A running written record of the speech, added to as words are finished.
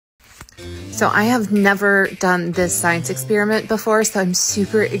So I have never done this science experiment before, so I'm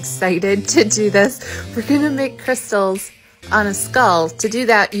super excited to do this. We're gonna make crystals on a skull. To do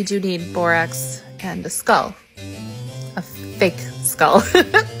that, you do need borax and a skull, a fake skull.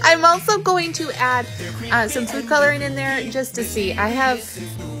 I'm also going to add some food coloring in there just to see.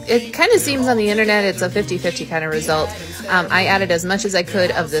 It kind of seems on the internet it's a 50-50 kind of result. I added as much as I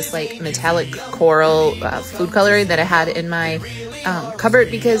could of this like metallic coral food coloring that I had in my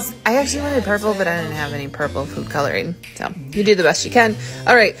cupboard because I actually wanted purple, but I didn't have any purple food coloring. So you do the best you can.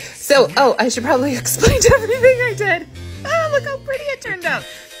 All right, so, I should probably explain everything I did. Oh, look how pretty it turned out.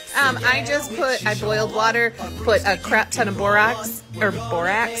 I boiled water, put a crap ton of borax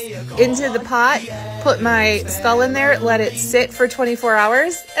into the pot, put my skull in there, let it sit for 24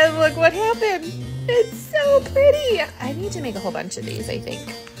 hours, and look what happened. It's so pretty. I need to make a whole bunch of these, I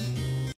think.